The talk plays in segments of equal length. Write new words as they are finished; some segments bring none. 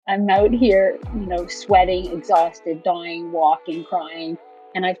I'm out here, sweating, exhausted, dying, walking, crying.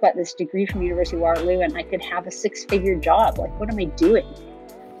 And I've got this degree from University of Waterloo and I could have a 6-figure job. Like, what am I doing?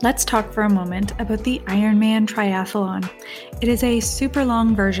 Let's talk for a moment about the Ironman Triathlon. It is a super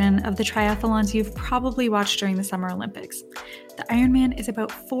long version of the triathlons you've probably watched during the Summer Olympics. The Ironman is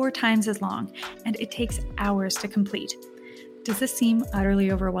about 4 times as long, and it takes hours to complete. Does this seem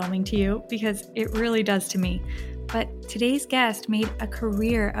utterly overwhelming to you? Because it really does to me. But today's guest made a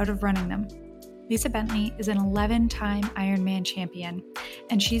career out of running them. Lisa Bentley is an 11-time Ironman champion,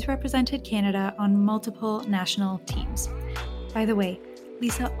 and she's represented Canada on multiple national teams. By the way,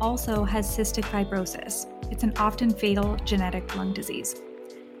 Lisa also has cystic fibrosis. It's an often fatal genetic lung disease.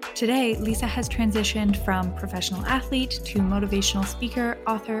 Today, Lisa has transitioned from professional athlete to motivational speaker,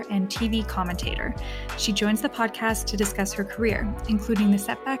 author, and TV commentator. She joins the podcast to discuss her career, including the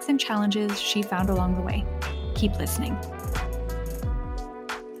setbacks and challenges she found along the way. Keep listening.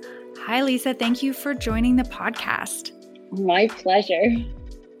 Hi, Lisa. Thank you for joining the podcast. My pleasure.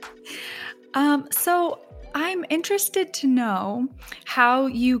 So I'm interested to know how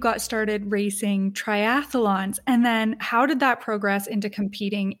you got started racing triathlons, and then how did that progress into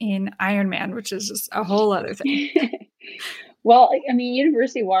competing in Ironman, which is just a whole other thing. Well,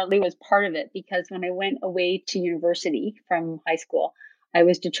 University of Waterloo was part of it because when I went away to university from high school, I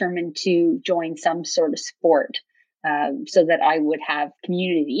was determined to join some sort of sport so that I would have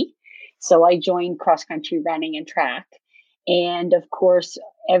community. So I joined cross-country running and track. And of course,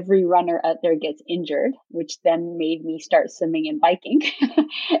 every runner out there gets injured, which then made me start swimming and biking.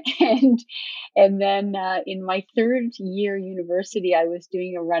 and then in my third year university, I was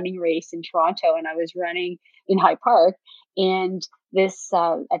doing a running race in Toronto, and I was running in High Park. And this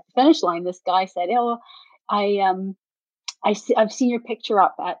at the finish line, this guy said, "Oh, I've seen your picture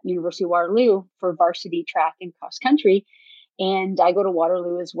up at University of Waterloo for varsity track and cross country, and I go to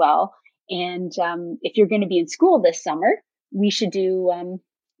Waterloo as well. And if you're going to be in school this summer, we should do,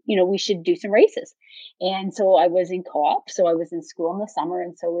 some races." And so I was in co-op. So I was in school in the summer,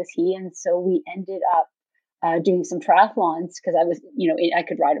 and so was he. And so we ended up doing some triathlons because I was, I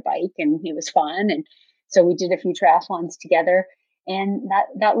could ride a bike and it was fun. And so we did a few triathlons together, and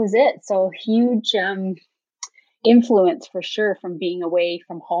that was it. So huge influence for sure from being away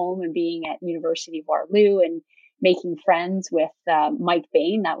from home and being at University of Waterloo and making friends with Mike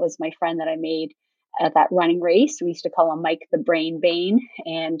Bain. That was my friend that I made at that running race. We used to call him Mike the Brain Bain,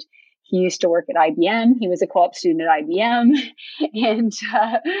 and he used to work at IBM. He was a co-op student at IBM,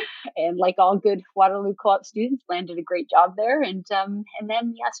 and like all good Waterloo co-op students, landed a great job there. And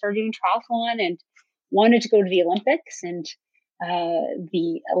then started doing triathlon and wanted to go to the Olympics. And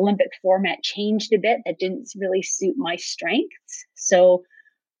the Olympic format changed a bit. That didn't really suit my strengths, so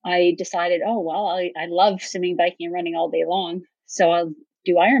I decided, I love swimming, biking, and running all day long. So I'll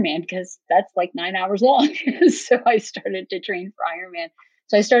do Ironman because that's like 9 hours long. So I started to train for Ironman.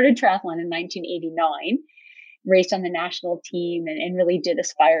 So I started triathlon in 1989, raced on the national team, and really did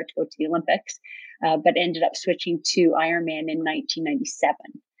aspire to go to the Olympics, but ended up switching to Ironman in 1997.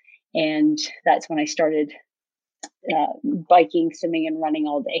 And that's when I started biking, swimming, and running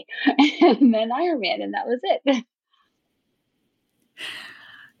all day. And then Ironman, and that was it.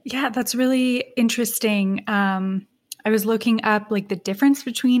 Yeah, that's really interesting. I was looking up like the difference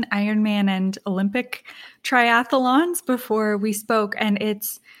between Ironman and Olympic triathlons before we spoke, and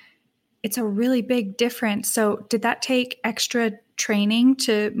it's a really big difference. So did that take extra training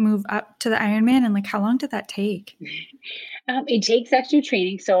to move up to the Ironman, and like how long did that take? It takes extra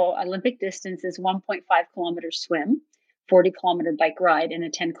training. So Olympic distance is 1.5 kilometer swim, 40 kilometer bike ride, and a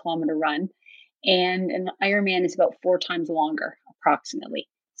 10 kilometer run. And an Ironman is about 4 times longer, approximately.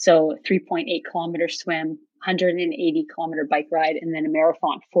 So 3.8 kilometer swim, 180 kilometer bike ride, and then a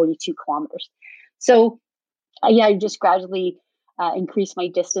marathon, 42 kilometers. So I just gradually increased my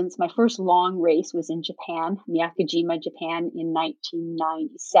distance. My first long race was in Japan, Miyakojima, Japan, in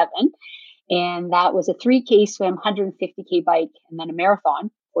 1997. And that was a 3K swim, 150K bike, and then a marathon,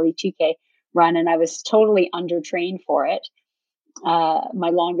 42K run. And I was totally undertrained for it. My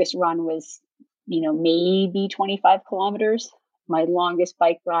longest run was, maybe 25 kilometers. My longest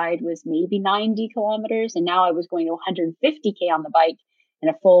bike ride was maybe 90 kilometers. And now I was going to 150K on the bike and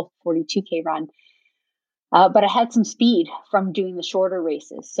a full 42K run. But I had some speed from doing the shorter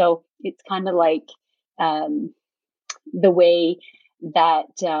races. So it's kind of like the way that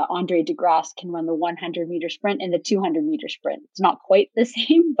Andre DeGrasse can run the 100-meter sprint and the 200-meter sprint. It's not quite the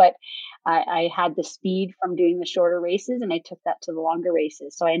same, but I had the speed from doing the shorter races, and I took that to the longer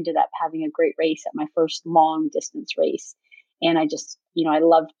races. So I ended up having a great race at my first long distance race. And I just, I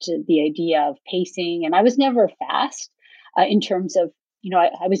loved the idea of pacing, and I was never fast in terms of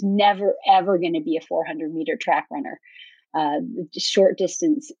I was never, ever going to be a 400-meter track runner. Short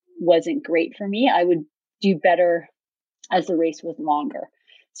distance wasn't great for me. I would do better as the race was longer.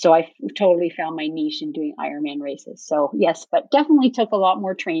 So I totally found my niche in doing Ironman races. So yes, but definitely took a lot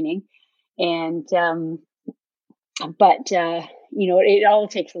more training. And, it all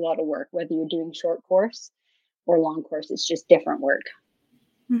takes a lot of work, whether you're doing short course or long course. It's just different work.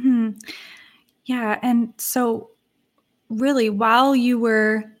 Mm-hmm. Yeah. And so, really, while you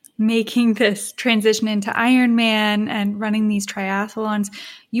were making this transition into Ironman and running these triathlons,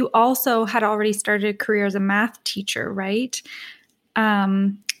 you also had already started a career as a math teacher, right?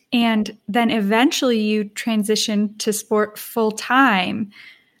 And then eventually you transitioned to sport full time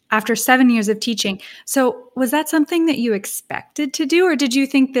after 7 years of teaching. So was that something that you expected to do, or did you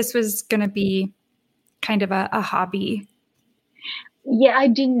think this was going to be kind of a hobby? Yeah, I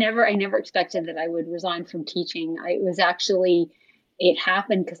never expected that I would resign from teaching. It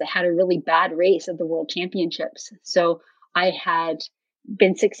happened because I had a really bad race at the World Championships. So I had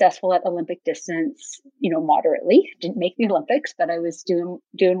been successful at Olympic distance, moderately. Didn't make the Olympics, but I was doing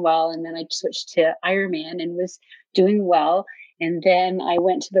well. And then I switched to Ironman and was doing well. And then I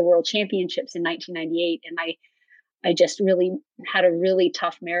went to the World Championships in 1998, and I just really had a really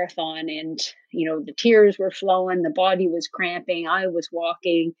tough marathon, and the tears were flowing, the body was cramping, I was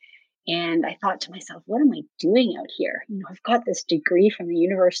walking, and I thought to myself, what am I doing out here? I've got this degree from the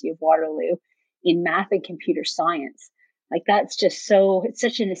University of Waterloo in math and computer science. Like, it's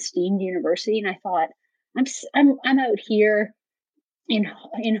such an esteemed university, and I thought, I'm out here in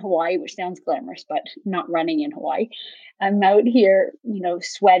Hawaii, which sounds glamorous, but not running in Hawaii. I'm out here,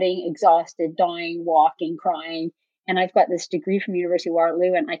 sweating, exhausted, dying, walking, crying. And I've got this degree from University of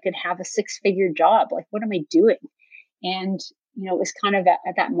Waterloo, and I could have a 6-figure job. Like, what am I doing? And, it was kind of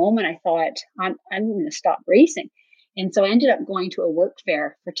at that moment, I thought, I'm going to stop racing. And so I ended up going to a work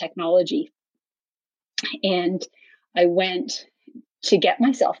fair for technology. And I went to get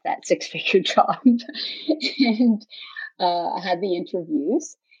myself that 6-figure job. And I had the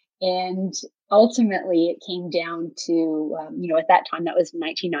interviews, and ultimately it came down to, at that time, that was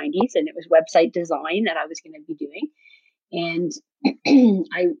 1990s, and it was website design that I was going to be doing. And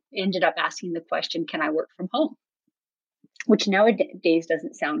I ended up asking the question, can I work from home? Which nowadays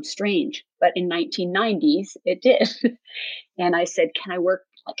doesn't sound strange, but in 1990s it did. And I said, can I work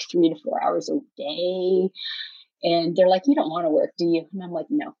like 3 to 4 hours a day? And they're like, you don't want to work, do you? And I'm like,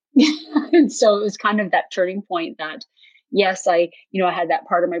 no. And so it was kind of that turning point that, yes, I had that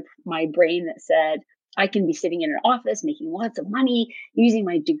part of my brain that said, I can be sitting in an office making lots of money using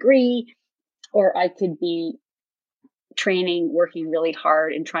my degree, or I could be training, working really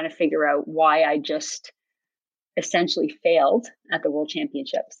hard, and trying to figure out why I just essentially failed at the World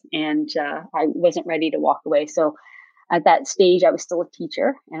Championships. And I wasn't ready to walk away. So at that stage, I was still a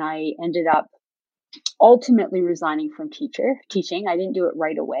teacher, and I ended up ultimately resigning from teaching. I didn't do it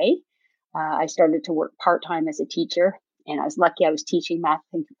right away. I started to work part-time as a teacher, and I was lucky. I was teaching math.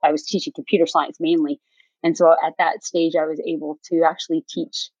 I was teaching computer science mainly. And so at that stage, I was able to actually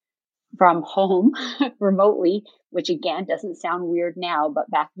teach from home remotely, which again doesn't sound weird now, but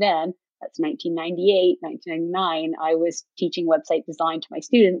back then, that's 1998, 1999, I was teaching website design to my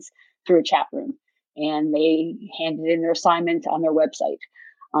students through a chat room, and they handed in their assignments on their website,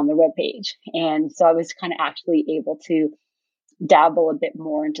 on their webpage. And so I was kind of actually able to dabble a bit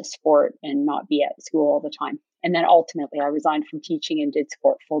more into sport and not be at school all the time. And then ultimately I resigned from teaching and did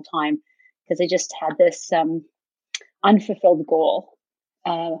sport full time because I just had this unfulfilled goal,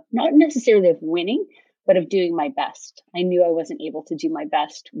 not necessarily of winning, but of doing my best. I knew I wasn't able to do my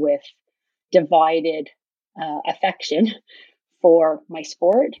best with divided affection for my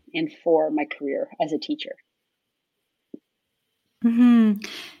sport and for my career as a teacher. Mm-hmm.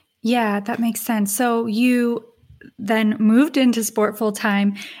 Yeah, that makes sense. So you then moved into sport full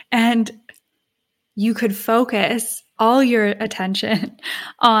time, and you could focus all your attention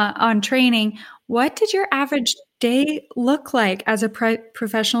on training. What did your average day look like as a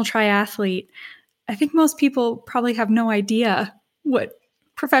professional triathlete? I think most people probably have no idea what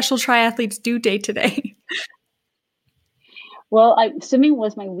professional triathletes do day to day. Well, swimming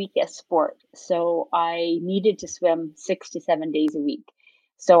was my weakest sport, so I needed to swim 6 to 7 days a week.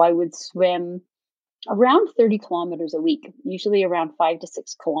 So I would swim around 30 kilometers a week, usually around 5 to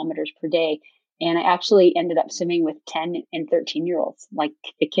 6 kilometers per day. And I actually ended up swimming with 10 and 13-year-olds, like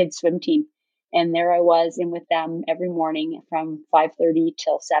the kids swim team. And there I was in with them every morning from 5:30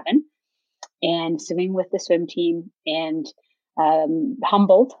 till 7, and swimming with the swim team, and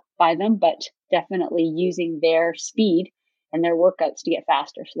humbled by them, but definitely using their speed and their workouts to get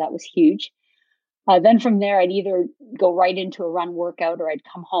faster. So that was huge. Then from there, I'd either go right into a run workout, or I'd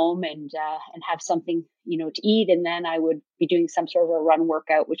come home and have something, to eat, and then I would be doing some sort of a run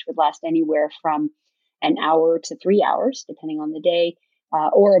workout, which would last anywhere from an hour to 3 hours, depending on the day,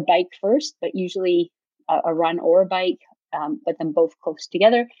 or a bike first, but usually a run or a bike, but then both close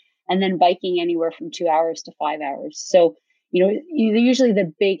together, and then biking anywhere from 2 hours to 5 hours. So, usually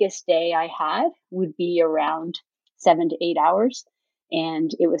the biggest day I had would be around 7 to 8 hours.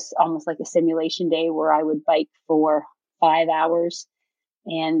 And it was almost like a simulation day where I would bike for 5 hours,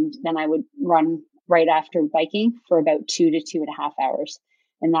 and then I would run right after biking for about 2 to 2.5 hours.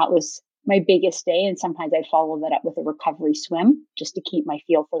 And that was my biggest day. And sometimes I'd follow that up with a recovery swim just to keep my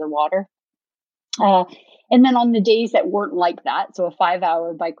feel for the water. Uh, and then on the days that weren't like that, so a 5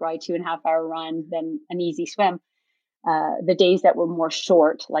 hour bike ride, 2.5 hour run, then an easy swim, the days that were more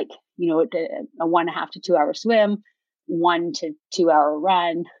short, like, a 1.5 to 2 hour swim, 1 to 2 hour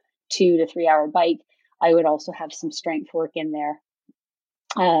run, 2 to 3 hour bike, I would also have some strength work in there.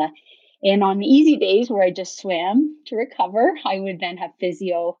 Uh, and on the easy days where I just swam to recover, I would then have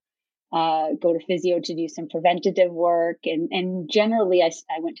physio, go to physio to do some preventative work. And generally, I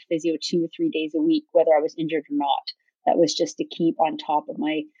went to physio 2 or 3 days a week, whether I was injured or not. That was just to keep on top of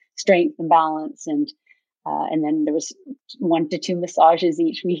my strength and balance. And then there was 1 to 2 massages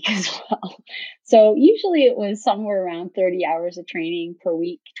each week as well. So usually it was somewhere around 30 hours of training per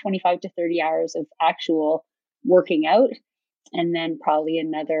week, 25 to 30 hours of actual working out, and then probably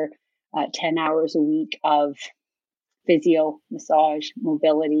another 10 hours a week of physio, massage,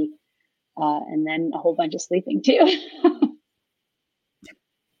 mobility, and then a whole bunch of sleeping too.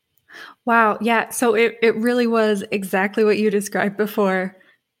 Wow. Yeah. So it really was exactly what you described before: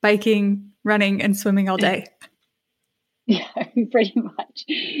 biking, running, and swimming all day. Yeah, pretty much.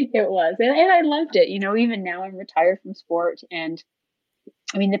 It was. And I loved it. Even now I'm retired from sport. And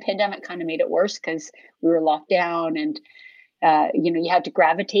I mean, the pandemic kind of made it worse because we were locked down, and, you had to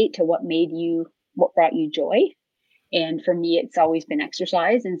gravitate to what brought you joy. And for me, it's always been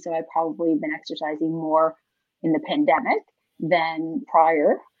exercise. And so I probably been exercising more in the pandemic than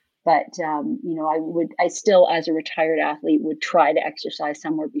prior. But, I still, as a retired athlete, would try to exercise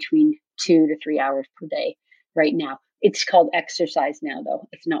somewhere between 2 to 3 hours per day right now. It's called exercise now, though.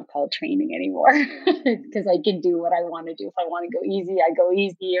 It's not called training anymore because I can do what I want to do. If I want to go easy, I go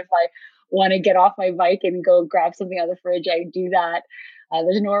easy. If I want to get off my bike and go grab something out of the fridge, I do that.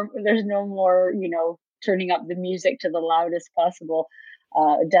 There's no more, turning up the music to the loudest possible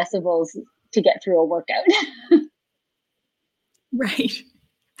decibels to get through a workout. Right.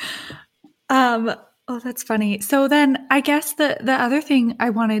 Oh, that's funny. So then I guess the other thing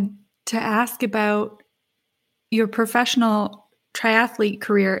I wanted to ask about your professional triathlete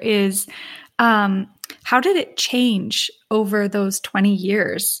career is, how did it change over those 20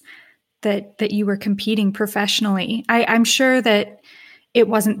 years that you were competing professionally? I'm sure that it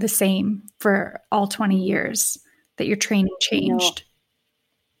wasn't the same for all 20 years that your training changed.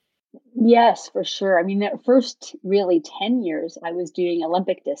 Yes, for sure. I mean, the first really 10 years, I was doing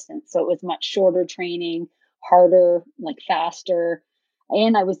Olympic distance. So it was much shorter training, harder, like faster.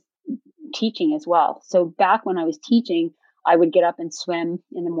 And I was teaching as well. So back when I was teaching, I would get up and swim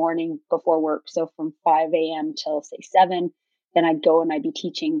in the morning before work. So from 5 a.m. till say 7. Then I'd go and I'd be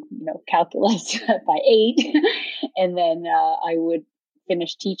teaching, calculus by 8. And then I would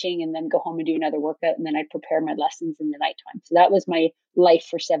finish teaching and then go home and do another workout. And then I'd prepare my lessons in the nighttime. So that was my life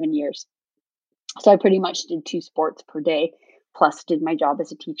for 7 years. So I pretty much did 2 sports per day, plus did my job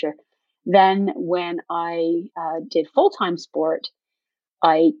as a teacher. Then when I did full-time sport,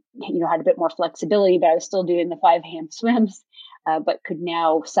 I, had a bit more flexibility, but I was still doing the 5 a.m. swims, but could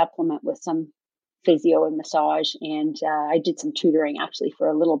now supplement with some physio and massage. And I did some tutoring actually for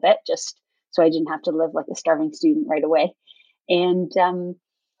a little bit, just so I didn't have to live like a starving student right away. And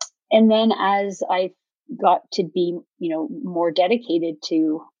then as I got to be, more dedicated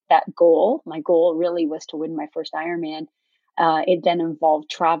to that goal, my goal really was to win my first Ironman. It then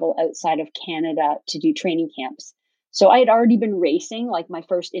involved travel outside of Canada to do training camps. So I had already been racing, like my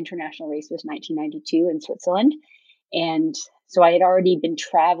first international race was 1992 in Switzerland. And so I had already been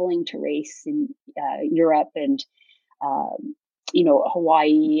traveling to race in Europe and,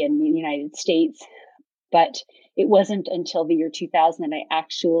 Hawaii and the United States. But it wasn't until the year 2000 that I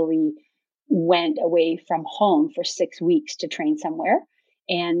actually went away from home for 6 weeks to train somewhere.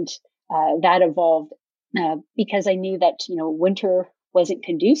 And that evolved because I knew that, winter wasn't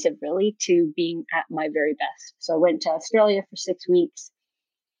conducive really to being at my very best. So I went to Australia for 6 weeks,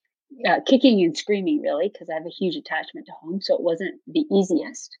 kicking and screaming really, because I have a huge attachment to home. So it wasn't the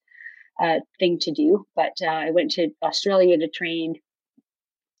easiest thing to do. But I went to Australia to train.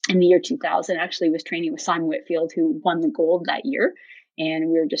 in the year 2000, actually was training with Simon Whitfield, who won the gold that year. And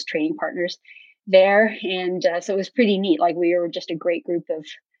we were just training partners there. And so it was pretty neat. Like we were just a great group of,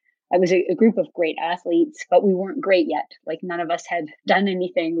 I was a group of great athletes, but we weren't great yet. Like none of us had done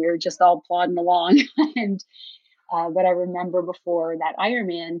anything. We were just all plodding along. And, but I remember before that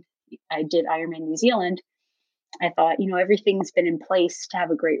Ironman, I did Ironman New Zealand. I thought, everything's been in place to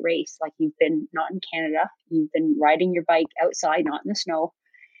have a great race. Like you've been not in Canada, you've been riding your bike outside, not in the snow,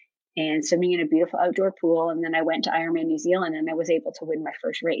 and swimming in a beautiful outdoor pool. And then I went to Ironman New Zealand and I was able to win my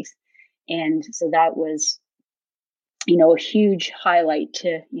first race. And so that was, a huge highlight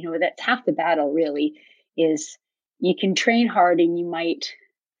to, that's half the battle really is you can train hard and you might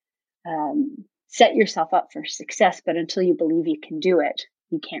set yourself up for success, but until you believe you can do it,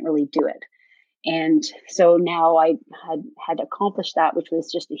 you can't really do it. And so now I had accomplished that, which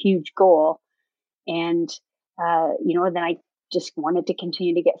was just a huge goal. And, then I just wanted to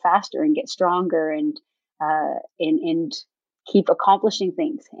continue to get faster and get stronger and keep accomplishing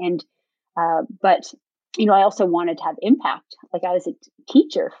things. And, but, I also wanted to have impact. Like I was a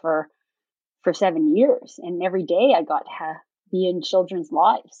teacher for 7 years, and every day I got to be in children's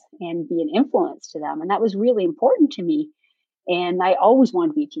lives and be an influence to them. And that was really important to me. And I always wanted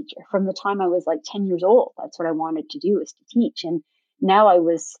to be a teacher from the time I was like 10 years old. That's what I wanted to do, is to teach. And now I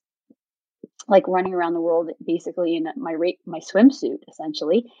was like running around the world basically in my swimsuit,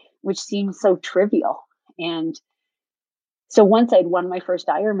 essentially, which seems so trivial. And so once I'd won my first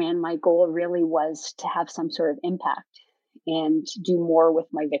Ironman, my goal really was to have some sort of impact and do more with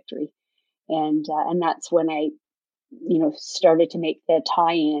my victory. And that's when I, started to make the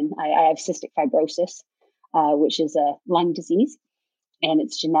tie-in. I have cystic fibrosis, which is a lung disease, and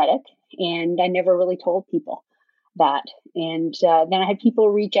it's genetic. And I never really told people that. And then I had people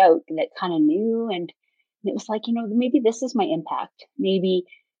reach out that kind of knew, and it was like, maybe this is my impact. Maybe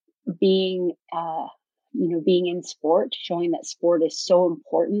being, being in sport, showing that sport is so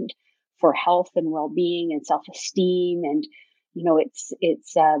important for health and well-being and self-esteem. And,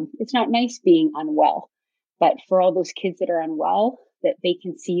 it's not nice being unwell, but for all those kids that are unwell, that they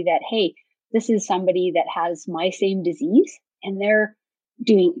can see that, hey, this is somebody that has my same disease and they're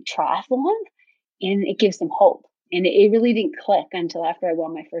doing triathlon, and it gives them hope. And it really didn't click until after I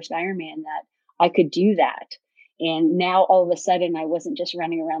won my first Ironman that I could do that. And now all of a sudden, I wasn't just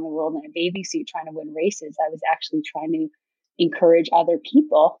running around the world in a bathing suit trying to win races. I was actually trying to encourage other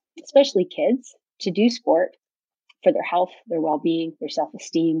people, especially kids, to do sport for their health, their well-being, their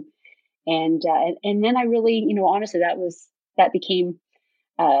self-esteem. And then I really, honestly, that became,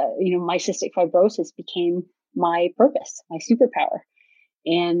 my cystic fibrosis became my purpose, my superpower.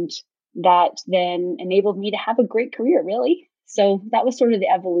 And that then enabled me to have a great career, really. So that was sort of the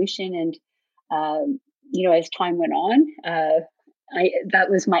evolution. And, as time went on, that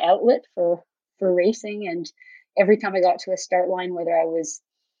was my outlet for racing. And every time I got to a start line, whether I was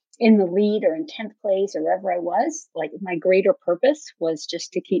in the lead or in 10th place or wherever I was, like my greater purpose was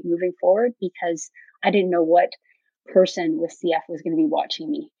just to keep moving forward, because I didn't know what person with CF was going to be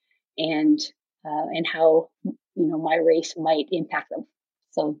watching me, and how, my race might impact them.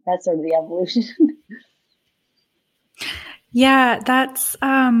 So that's sort of the evolution. Yeah, that's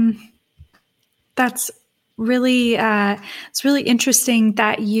really, it's really interesting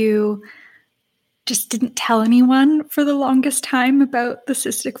that you just didn't tell anyone for the longest time about the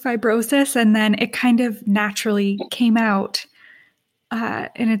cystic fibrosis, and then it kind of naturally came out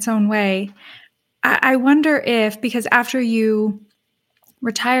in its own way. I wonder if, because after you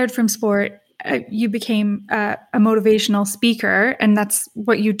retired from sport, you became a motivational speaker, and that's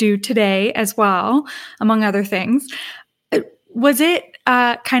what you do today as well, among other things. Was it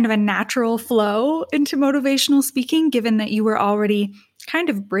kind of a natural flow into motivational speaking, given that you were already kind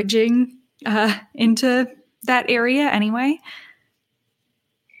of bridging into that area anyway?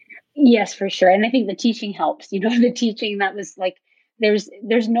 Yes, for sure. And I think the teaching helps. The teaching, that was like, there's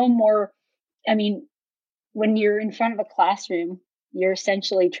no more, I mean, when you're in front of a classroom, you're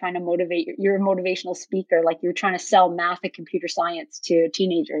essentially trying to motivate. You're a motivational speaker. Like you're trying to sell math and computer science to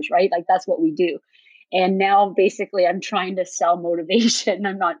teenagers, right? Like that's what we do. And now basically I'm trying to sell motivation.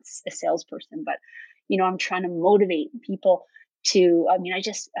 I'm not a salesperson, but, I'm trying to motivate people to,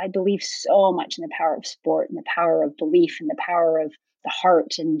 I believe so much in the power of sport and the power of belief and the power of the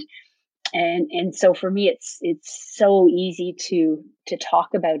heart. And so for me, it's so easy to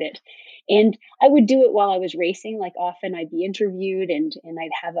talk about it. And I would do it while I was racing. Like often I'd be interviewed and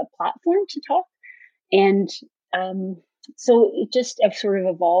I'd have a platform to talk. And so it just sort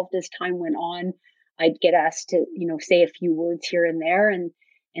of evolved as time went on. I'd get asked to, say a few words here and there. And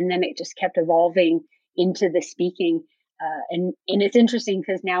then it just kept evolving into the speaking. And it's interesting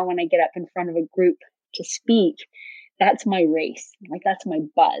because now when I get up in front of a group to speak, that's my race. Like that's my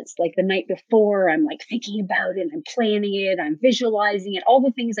buzz. Like the night before, I'm like thinking about it, I'm planning it, I'm visualizing it, all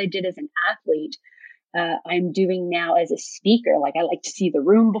the things I did as an athlete. I'm doing now as a speaker. Like I like to see the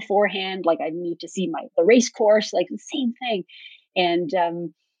room beforehand. Like I need to see the race course. Like the same thing, and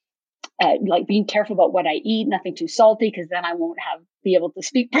like being careful about what I eat, nothing too salty, because then I won't be able to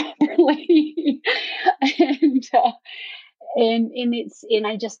speak properly. and and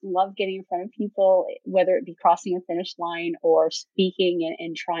I just love getting in front of people, whether it be crossing a finish line or speaking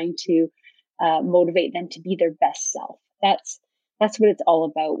and trying to motivate them to be their best self. That's what it's all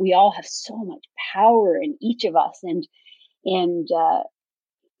about. We all have so much power in each of us, and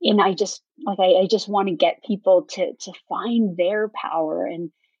I just I just want to get people to find their power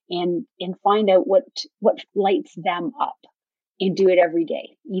and find out what lights them up and do it every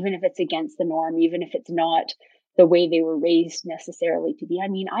day, even if it's against the norm, even if it's not the way they were raised necessarily to be. I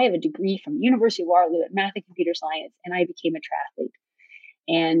mean, I have a degree from University of Waterloo at math and computer science, and I became a triathlete.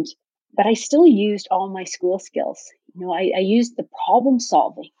 And but I still used all my school skills. I used the problem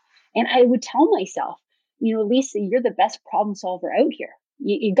solving, and I would tell myself, Lisa, you're the best problem solver out here.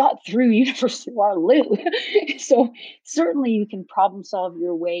 You got through University of Waterloo. So certainly you can problem solve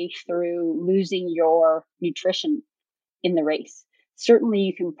your way through losing your nutrition in the race. Certainly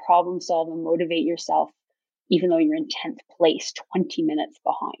you can problem solve and motivate yourself, even though you're in 10th place, 20 minutes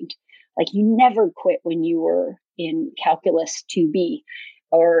behind. Like you never quit when you were in calculus 2B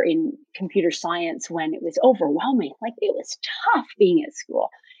or in computer science when it was overwhelming. Like it was tough being at school.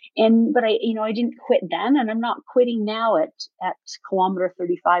 But I didn't quit then, and I'm not quitting now at kilometer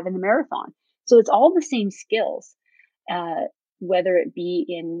 35 in the marathon. So it's all the same skills, whether it be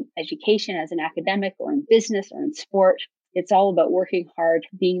in education as an academic or in business or in sport. It's all about working hard,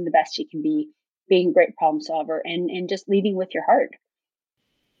 being the best you can be, being a great problem solver, and just leading with your heart.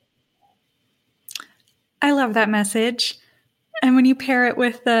 I love that message. And when you pair it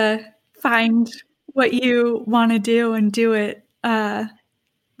with the find what you want to do and do it,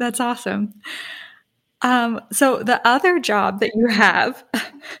 that's awesome. So the other job that you have,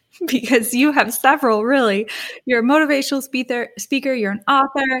 because you have several really, you're a motivational speaker, you're an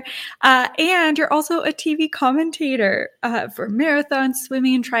author, and you're also a TV commentator for marathons,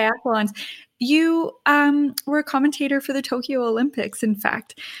 swimming, and triathlons. You were a commentator for the Tokyo Olympics, in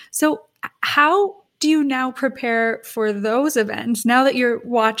fact. So how do you now prepare for those events now that you're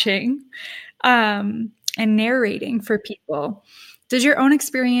watching and narrating for people? Does your own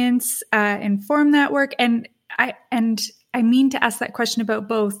experience inform that work? And I mean to ask that question about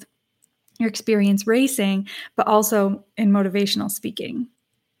both your experience racing, but also in motivational speaking.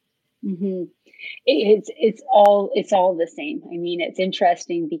 Mm-hmm. It's all the same. I mean, it's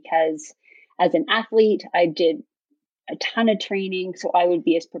interesting because as an athlete, I did a ton of training, so I would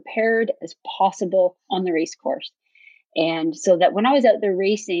be as prepared as possible on the race course, and so that when I was out there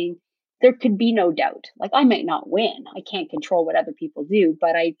racing, there could be no doubt. Like I might not win. I can't control what other people do,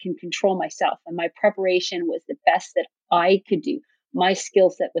 but I can control myself. And my preparation was the best that I could do. My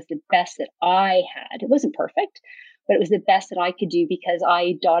skill set was the best that I had. It wasn't perfect, but it was the best that I could do because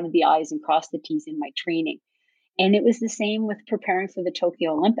I dotted the I's and crossed the T's in my training. And it was the same with preparing for the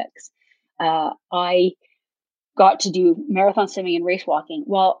Tokyo Olympics. I got to do marathon swimming and race walking.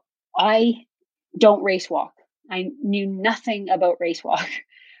 Well, I don't race walk. I knew nothing about race walk,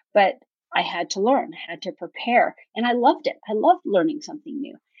 but I had to learn, had to prepare, and I loved it. I loved learning something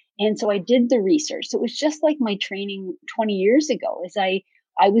new. And so I did the research. So it was just like my training 20 years ago, is I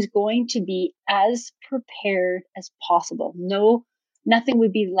was going to be as prepared as possible. Nothing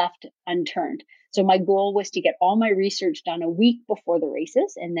would be left unturned. So my goal was to get all my research done a week before the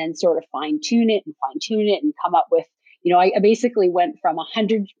races and then sort of fine tune it and come up with, I basically went from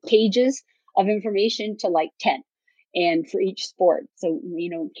 100 pages of information to like 10, and for each sport. So,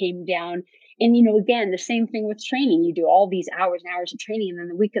 came down and, again, the same thing with training. You do all these hours and hours of training. And then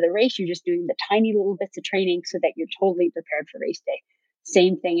the week of the race, you're just doing the tiny little bits of training so that you're totally prepared for race day.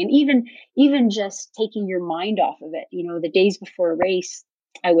 Same thing. And even just taking your mind off of it, the days before a race,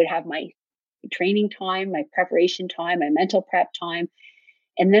 I would have my training time, my preparation time, my mental prep time.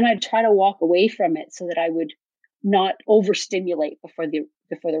 And then I'd try to walk away from it so that I would not overstimulate before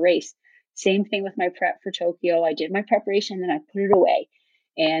the race. Same thing with my prep for Tokyo. I did my preparation, then I put it away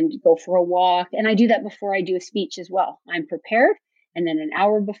and go for a walk. And I do that before I do a speech as well. I'm prepared. And then an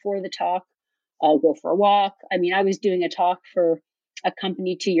hour before the talk, I'll go for a walk. I mean, I was doing a talk for a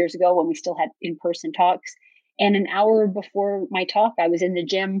company 2 years ago when we still had in-person talks. And an hour before my talk, I was in the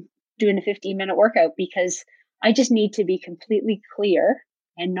gym doing a 15-minute workout because I just need to be completely clear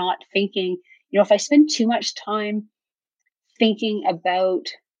and not thinking, if I spend too much time thinking about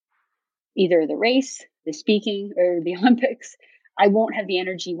either the race, the speaking, or the Olympics, I won't have the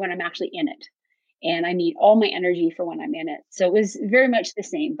energy when I'm actually in it. And I need all my energy for when I'm in it. So it was very much the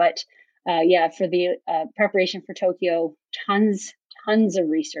same. But yeah, for the preparation for Tokyo, tons of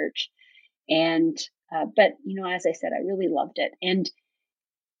research. And, but, as I said, I really loved it. And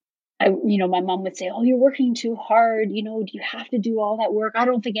my mom would say, "Oh, you're working too hard. Do you have to do all that work? I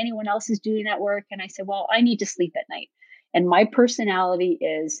don't think anyone else is doing that work." And I said, "Well, I need to sleep at night." And my personality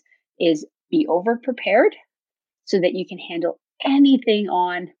is be over prepared so that you can handle anything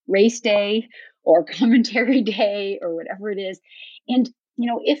on race day or commentary day or whatever it is. And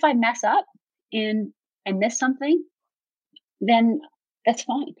if I mess up and I miss something, then that's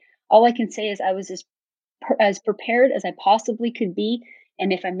fine. All I can say is I was as prepared as I possibly could be.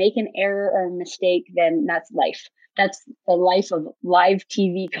 And if I make an error or a mistake, then that's life. That's the life of live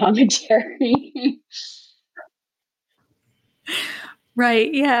TV commentary.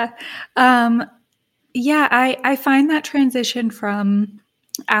 Right. Yeah. Yeah. I find that transition from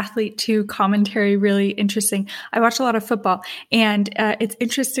athlete to commentary really interesting. I watch a lot of football, and it's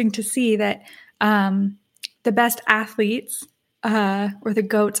interesting to see that the best athletes or the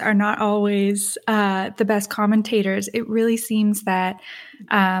GOATs are not always the best commentators. It really seems that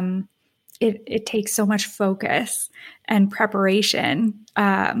it takes so much focus and preparation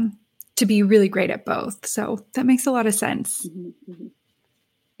to be really great at both. So that makes a lot of sense. Mm-hmm, mm-hmm.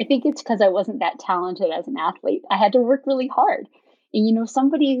 I think it's because I wasn't that talented as an athlete. I had to work really hard. And,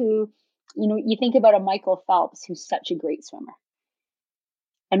 somebody who, you think about a Michael Phelps, who's such a great swimmer.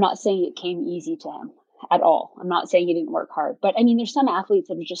 I'm not saying it came easy to him at all. I'm not saying he didn't work hard, but I mean, there's some athletes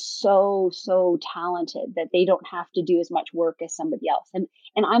that are just so talented that they don't have to do as much work as somebody else. And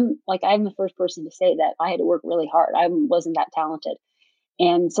I'm the first person to say that I had to work really hard. I wasn't that talented.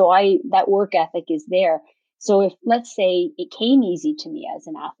 And so that work ethic is there. So if, let's say, it came easy to me as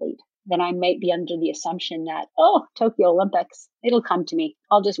an athlete, then I might be under the assumption that, oh, Tokyo Olympics, it'll come to me.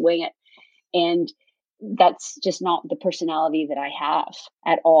 I'll just wing it. And that's just not the personality that I have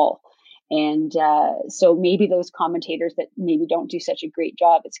at all. And so maybe those commentators that maybe don't do such a great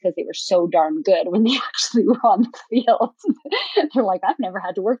job, it's because they were so darn good when they actually were on the field. They're like, I've never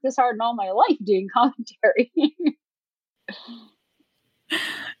had to work this hard in all my life doing commentary.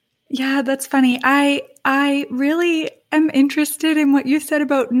 Yeah, that's funny. I really am interested in what you said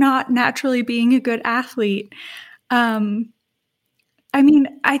about not naturally being a good athlete. I mean,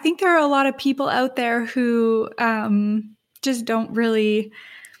 I think there are a lot of people out there who just don't really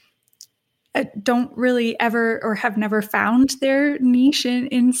ever or have never found their niche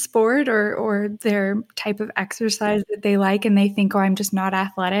in sport or their type of exercise that they like, and they think, oh, I'm just not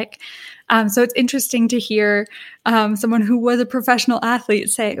athletic. So it's interesting to hear someone who was a professional athlete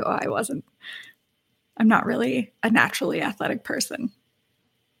say, oh, I'm not really a naturally athletic person.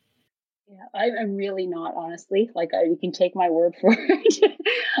 Yeah, I'm really not, honestly. Like, you can take my word for it.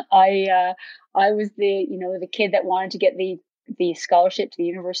 I was the kid that wanted to get the scholarship to the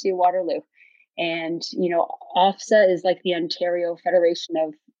University of Waterloo. And, OFSA is like the Ontario Federation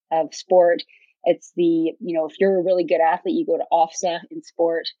of Sport. It's if you're a really good athlete, you go to OFSA in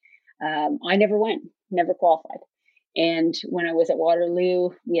sport. I never went, never qualified. And when I was at Waterloo,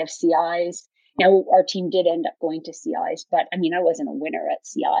 we have CIs. Now, our team did end up going to CIs, but I mean, I wasn't a winner at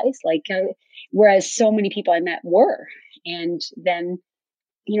CIs, whereas so many people I met were. And then,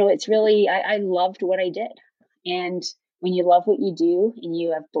 it's really, I loved what I did. And when you love what you do and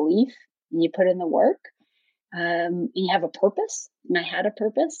you have belief and you put in the work, and you have a purpose, and I had a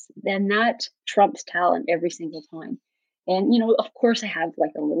purpose, then that trumps talent every single time. And, of course I have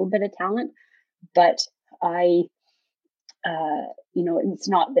like a little bit of talent, but it's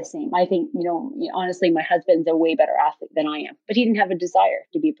not the same. I think, honestly, my husband's a way better athlete than I am, but he didn't have a desire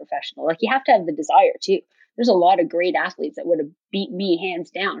to be a professional. Like, you have to have the desire too. There's a lot of great athletes that would have beat me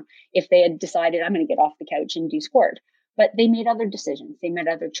hands down if they had decided, I'm going to get off the couch and do sport. But they made other decisions. They made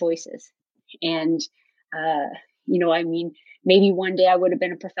other choices. And, I mean, maybe one day I would have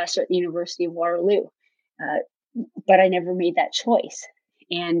been a professor at the University of Waterloo, but I never made that choice.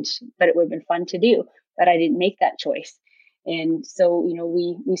 But it would have been fun to do, but I didn't make that choice. And so,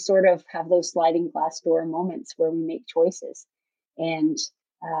 we sort of have those sliding glass door moments where we make choices. And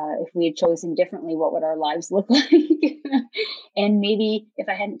if we had chosen differently, what would our lives look like? And maybe if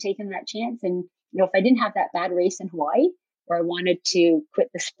I hadn't taken that chance, and if I didn't have that bad race in Hawaii, where I wanted to quit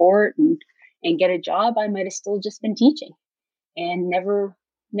the sport and get a job, I might have still just been teaching and never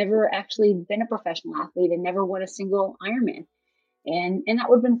actually been a professional athlete and never won a single Ironman. And that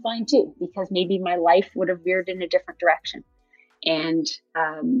would have been fine too, because maybe my life would have veered in a different direction. And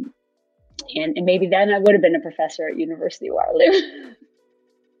And maybe then I would have been a professor at University of Waterloo.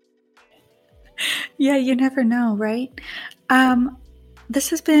 Yeah, you never know, right? This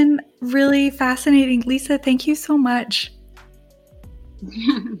has been really fascinating. Lisa, thank you so much.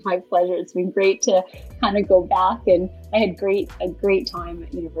 My pleasure. It's been great to kind of go back, and I had a great time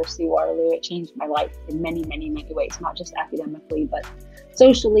at University of Waterloo. It changed my life in many, many, many ways, not just academically, but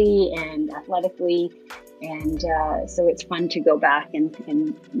socially and athletically. And so it's fun to go back and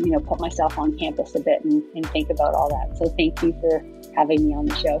put myself on campus a bit and think about all that. So thank you for having me on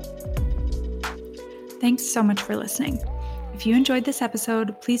the show. Thanks so much for listening. If you enjoyed this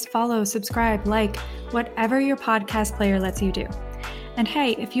episode, please follow, subscribe, like, whatever your podcast player lets you do. And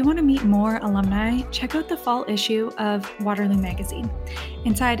hey, if you want to meet more alumni, check out the fall issue of Waterloo Magazine.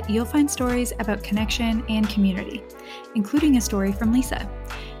 Inside, you'll find stories about connection and community, including a story from Lisa.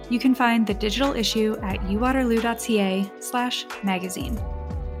 You can find the digital issue at uwaterloo.ca/magazine.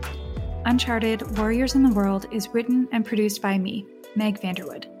 Uncharted Warriors in the World is written and produced by me, Meg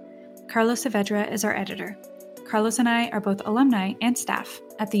Vanderwood. Carlos Saavedra is our editor. Carlos and I are both alumni and staff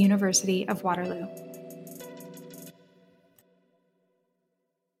at the University of Waterloo.